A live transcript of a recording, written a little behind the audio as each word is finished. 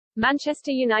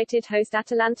Manchester United host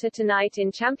Atalanta tonight in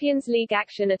Champions League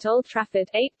action at Old Trafford,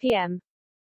 8 p.m.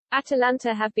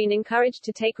 Atalanta have been encouraged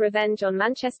to take revenge on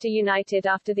Manchester United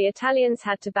after the Italians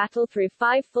had to battle through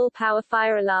 5 full-power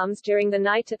fire alarms during the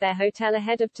night at their hotel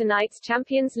ahead of tonight's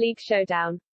Champions League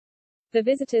showdown. The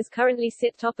visitors currently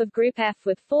sit top of Group F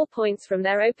with 4 points from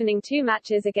their opening 2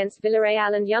 matches against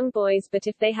Villarreal and Young Boys, but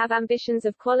if they have ambitions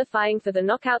of qualifying for the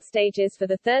knockout stages for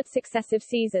the 3rd successive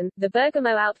season, the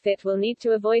Bergamo outfit will need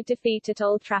to avoid defeat at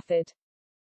Old Trafford.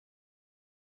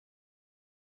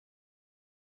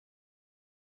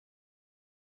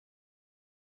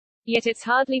 Yet it's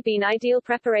hardly been ideal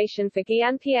preparation for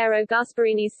Gianpiero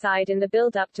Gasparini's side in the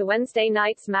build-up to Wednesday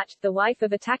night's match. The wife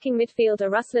of attacking midfielder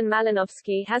Ruslan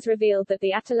Malinovsky has revealed that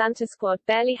the Atalanta squad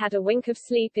barely had a wink of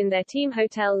sleep in their team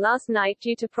hotel last night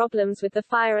due to problems with the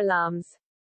fire alarms.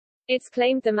 It's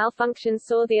claimed the malfunction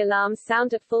saw the alarms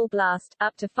sound at full blast,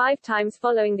 up to 5 times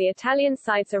following the Italian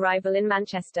side's arrival in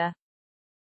Manchester.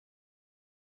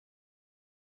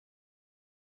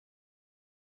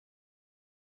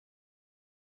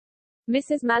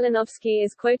 Mrs. Malinovsky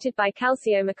is quoted by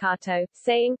Calciomercato,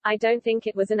 saying, "I don't think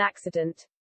it was an accident.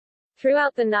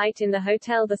 Throughout the night in the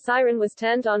hotel the siren was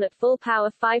turned on at full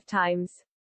power 5 times.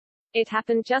 It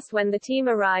happened just when the team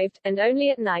arrived, and only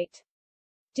at night.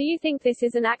 Do you think this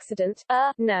is an accident?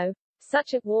 No.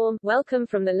 Such a warm welcome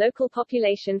from the local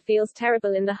population feels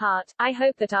terrible in the heart. I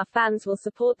hope that our fans will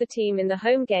support the team in the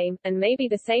home game, and maybe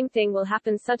the same thing will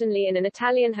happen suddenly in an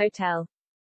Italian hotel."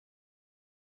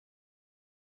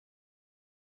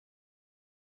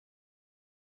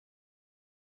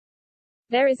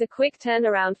 There is a quick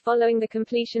turnaround following the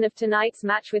completion of tonight's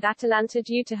match with Atalanta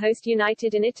due to host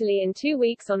United in Italy in 2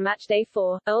 weeks on matchday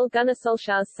 4. Ole Gunnar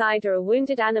Solskjaer's side are a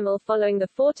wounded animal following the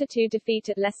 4-2 defeat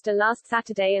at Leicester last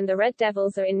Saturday, and the Red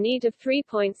Devils are in need of 3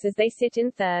 points as they sit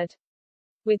in 3rd.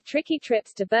 With tricky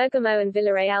trips to Bergamo and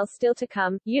Villarreal still to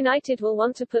come, United will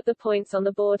want to put the points on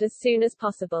the board as soon as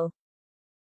possible.